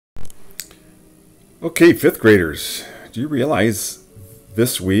Okay, fifth graders, do you realize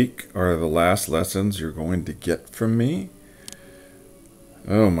this week are the last lessons you're going to get from me?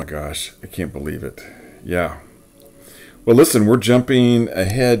 Oh my gosh, I can't believe it. Yeah. Well, listen, we're jumping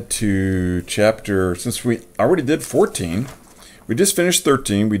ahead to chapter, since we already did 14. We just finished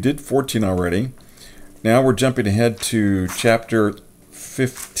 13. We did 14 already. Now we're jumping ahead to chapter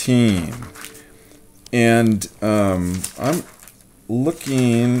 15. And I'm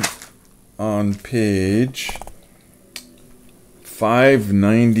looking on page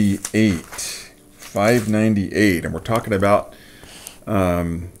 598, and we're talking about,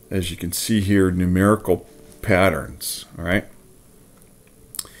 as you can see here, numerical patterns. All right.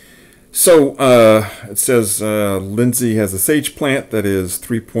 So it says Lindsay has a sage plant that is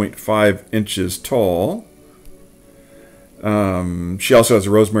 3.5 inches tall. She also has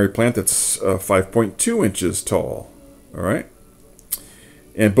a rosemary plant that's 5.2 inches tall. All right.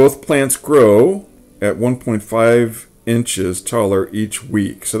 And both plants grow at 1.5 inches taller each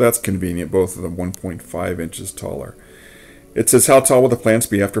week. So that's convenient, both of them 1.5 inches taller. It says, how tall will the plants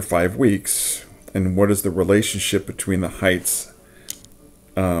be after 5 weeks? And what is the relationship between the heights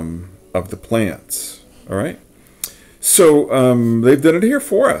of the plants? All right. So they've done it here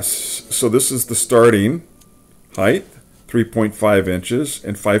for us. So this is the starting height, 3.5 inches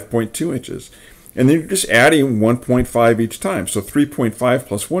and 5.2 inches. And then you're just adding 1.5 each time. So 3.5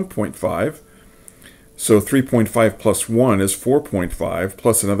 plus 1.5. So 3.5 plus 1 is 4.5,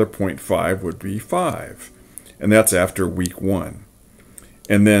 plus another 0.5 would be 5. And that's after week 1.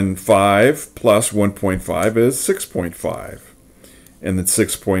 And then 5 plus 1.5 is 6.5. And then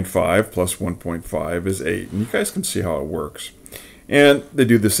 6.5 plus 1.5 is 8. And you guys can see how it works. And they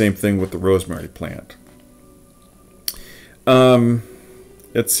do the same thing with the rosemary plant.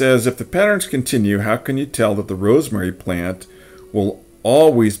 It says, if the patterns continue, how can you tell that the rosemary plant will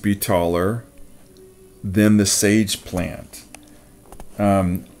always be taller than the sage plant?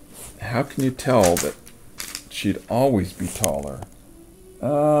 How can you tell that she'd always be taller?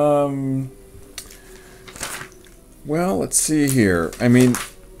 Well, let's see here. I mean,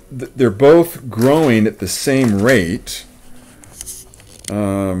 they're both growing at the same rate.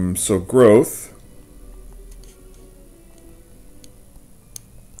 So growth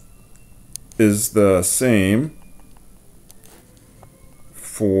is the same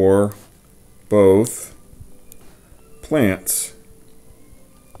for both plants,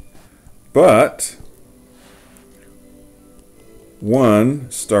 but one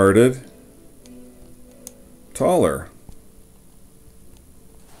started taller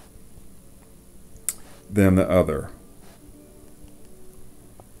than the other.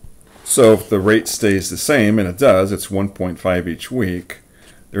 So if the rate stays the same, and it does, it's 1.5 each week,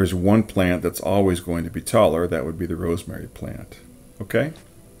 there's one plant that's always going to be taller. That would be the rosemary plant. Okay?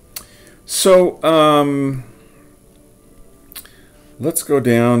 So let's go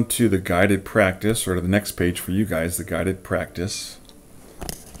down to the guided practice, or to the next page for you guys, the guided practice.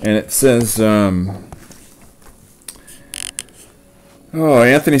 And it says, Anthony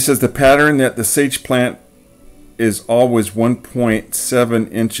says the pattern that the sage plant is always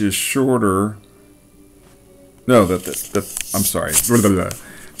 1.7 inches shorter. No, I'm sorry.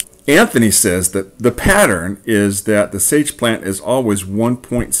 Anthony says that the pattern is that the sage plant is always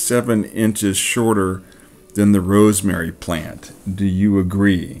 1.7 inches shorter than the rosemary plant. Do you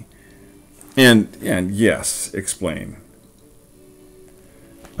agree? And yes, explain.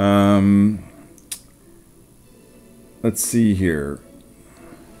 Let's see here.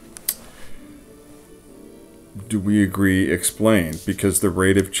 Do we agree? Explain. Because the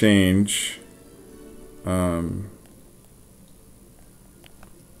rate of change,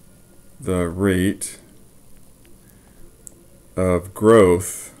 the rate of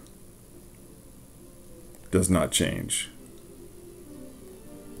growth does not change.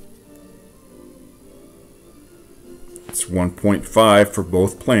 It's 1.5 for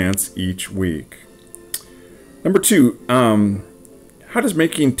both plants each week. Number 2, how does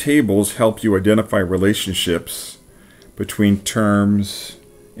making tables help you identify relationships between terms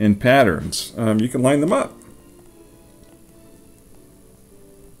and patterns? You can line them up.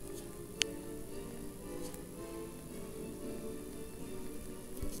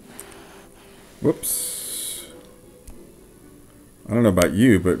 Whoops. I don't know about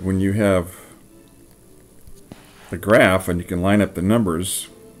you, but when you have the graph and you can line up the numbers,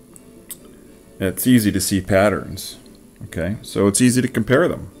 it's easy to see patterns. Okay, so it's easy to compare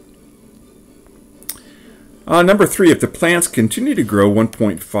them. Number 3, if the plants continue to grow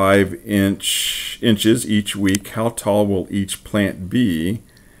 1.5 inches each week, how tall will each plant be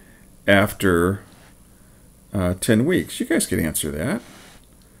after 10 weeks? You guys can answer that.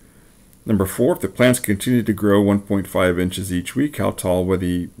 Number 4, if the plants continue to grow 1.5 inches each week, how tall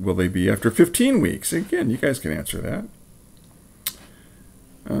will they be after 15 weeks? Again, you guys can answer that.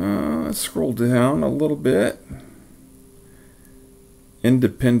 Let's scroll down a little bit.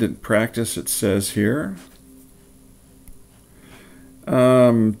 Independent practice, it says here.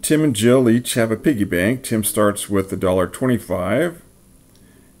 Tim and Jill each have a piggy bank. Tim starts with $1.25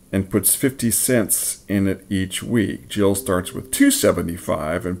 and puts 50 cents in it each week. Jill starts with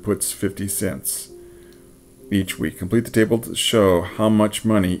 $2.75 and puts 50 cents each week. Complete the table to show how much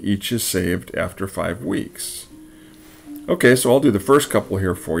money each is saved after 5 weeks. Okay, so I'll do the first couple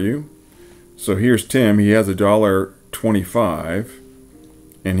here for you. So here's Tim. He has $1.25.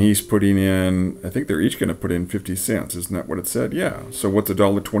 And he's putting in, I think they're each going to put in 50 cents. Isn't that what it said? Yeah. So what's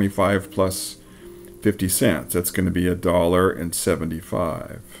 $1.25 plus 50 cents? That's going to be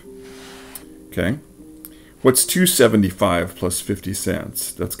 $1.75. Okay. What's $2.75 plus 50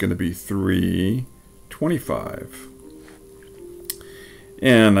 cents? That's going to be $3.25.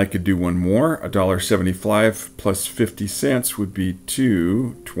 And I could do one more. $1.75 plus 50 cents would be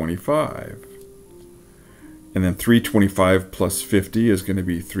 $2.25. And then $3.25 plus 50 is going to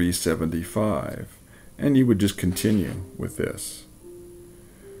be $3.75. And you would just continue with this.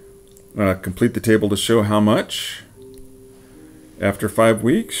 Complete the table to show how much. After 5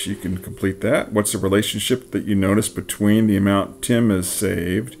 weeks, you can complete that. What's the relationship that you notice between the amount Tim has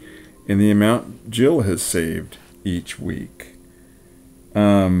saved and the amount Jill has saved each week?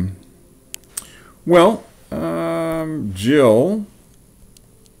 Jill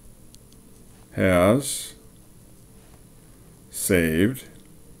has saved,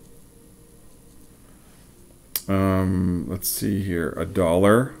 let's see here,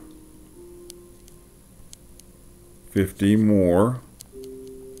 $1.50 more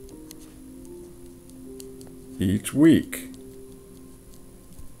each week.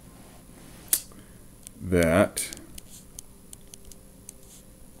 That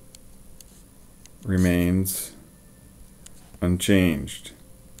remains unchanged.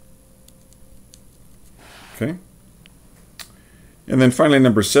 Okay. And then finally,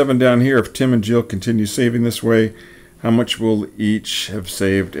 number 7 down here, if Tim and Jill continue saving this way, how much will each have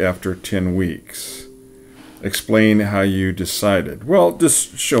saved after 10 weeks? Explain how you decided. Well,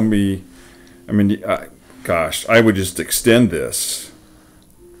 just show me, gosh, I would just extend this.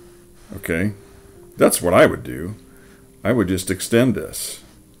 Okay, that's what I would do. I would just extend this.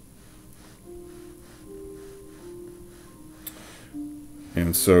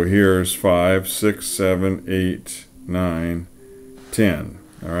 And so here's 5, 6, 7, 8, 9, 10,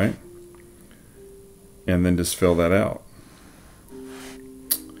 all right? And then just fill that out.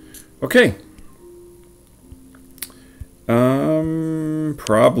 Okay.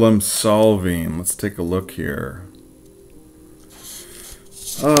 Problem solving. Let's take a look here.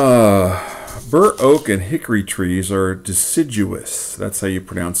 Bur oak and hickory trees are deciduous. That's how you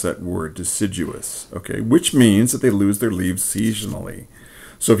pronounce that word, deciduous. Okay, which means that they lose their leaves seasonally.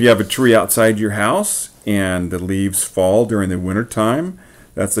 So if you have a tree outside your house and the leaves fall during the winter time,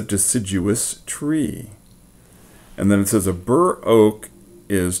 that's a deciduous tree. And then it says a bur oak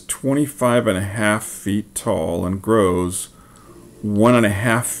is 25.5 feet tall and grows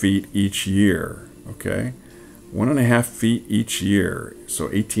 1.5 feet each year. Okay, 1.5 feet each year,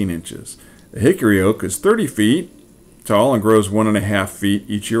 so 18 inches. The hickory oak is 30 feet tall and grows 1.5 feet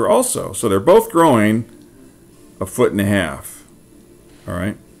each year also. So they're both growing 1.5 feet. All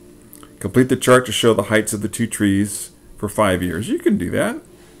right. Complete the chart to show the heights of the two trees for 5 years. You can do that.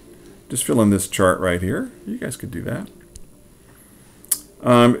 Just fill in this chart right here. You guys could do that.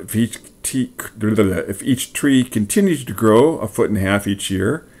 If each tree continues to grow 1.5 feet each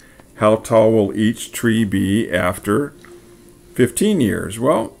year, how tall will each tree be after 15 years?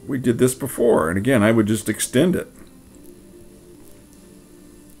 Well, we did this before, and again, I would just extend it.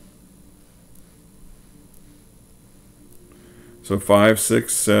 So 5,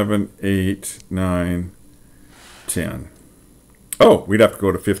 6, 7, 8, 9, 10. Oh, we'd have to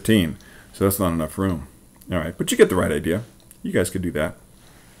go to 15, so that's not enough room. All right, but you get the right idea. You guys could do that.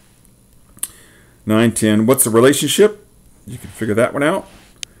 9, 10. What's the relationship? You can figure that one out.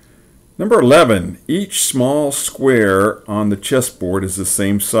 Number 11. Each small square on the chessboard is the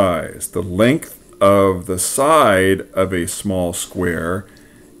same size. The length of the side of a small square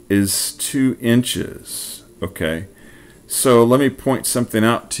is 2 inches. Okay. So let me point something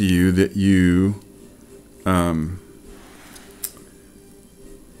out to you that you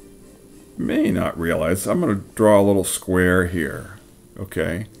may not realize. I'm going to draw a little square here.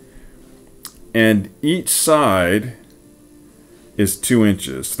 Okay. And each side is 2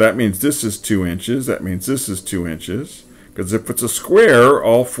 inches. So that means this is 2 inches. That means this is 2 inches. Because if it's a square,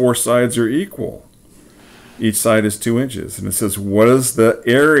 all four sides are equal. Each side is 2 inches. And it says, what is the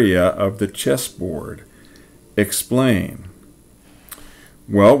area of the chessboard? Explain.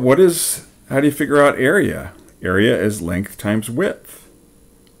 Well, how do you figure out area? Area is length times width.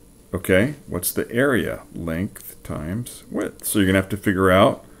 Okay, what's the area? Length times width. So you're going to have to figure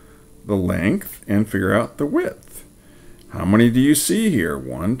out the length and figure out the width. How many do you see here?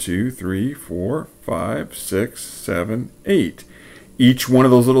 1, 2, 3, 4, 5, 6, 7, 8. Each one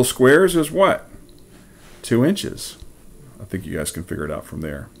of those little squares is what? 2 inches. I think you guys can figure it out from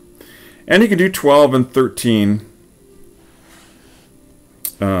there. And you can do 12 and 13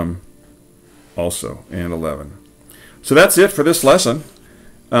 also, and 11. So that's it for this lesson.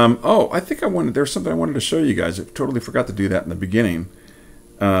 Oh, I think there's something I wanted to show you guys. I totally forgot to do that in the beginning.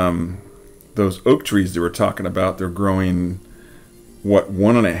 Those oak trees they were talking about, they're growing, what,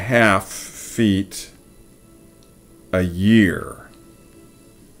 1.5 feet a year.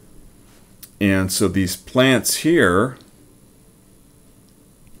 And so these plants here,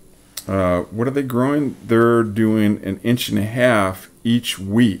 what are they growing? They're doing 1.5 inches each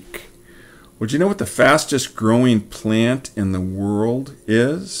week. Would you know what the fastest growing plant in the world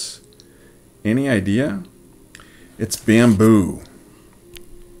is? Any idea? It's bamboo.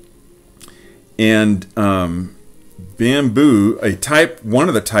 And bamboo, one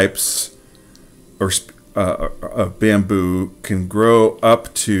of the types of bamboo can grow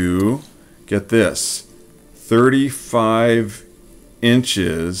up to, get this, 35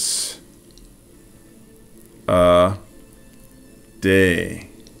 inches a day.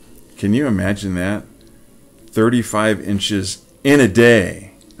 Can you imagine that? 35 inches in a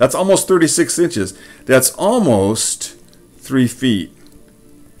day. That's almost 36 inches. That's almost 3 feet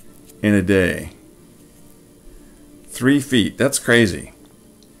in a day. 3 feet. That's crazy.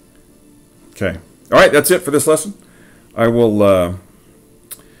 Okay. All right, that's it for this lesson. I will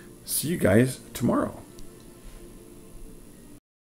see you guys tomorrow.